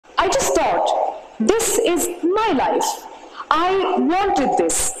I just thought, this is my life. I wanted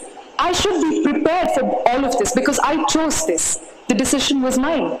this. I should be prepared for all of this because I chose this. The decision was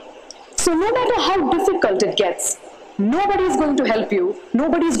mine. So no matter how difficult it gets, nobody is going to help you.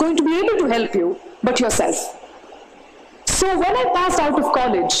 Nobody is going to be able to help you but yourself. So when I passed out of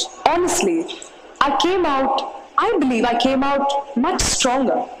college, honestly, I believe I came out much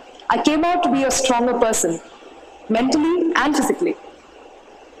stronger. I came out to be a stronger person, mentally and physically.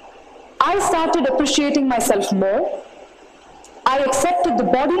 I started appreciating myself more. I accepted the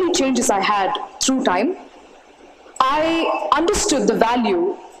bodily changes I had through time. I understood the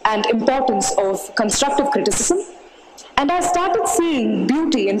value and importance of constructive criticism. And I started seeing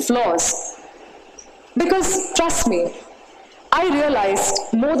beauty in flaws. Because, trust me, I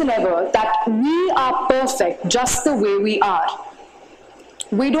realized more than ever that we are perfect just the way we are.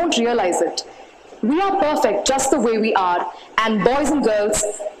 We don't realize it. We are perfect just the way we are. And boys and girls,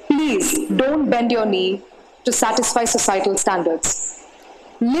 please don't bend your knee to satisfy societal standards.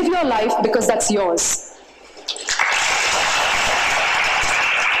 Live your life because that's yours.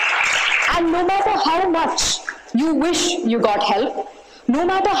 And no matter how much you wish you got help, no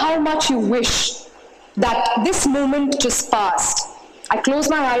matter how much you wish that this moment just passed, I close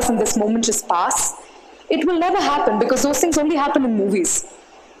my eyes and this moment just passed, it will never happen because those things only happen in movies.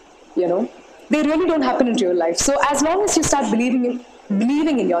 You know, they really don't happen in real life. So as long as you start believing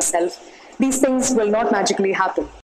in yourself, these things will not magically happen.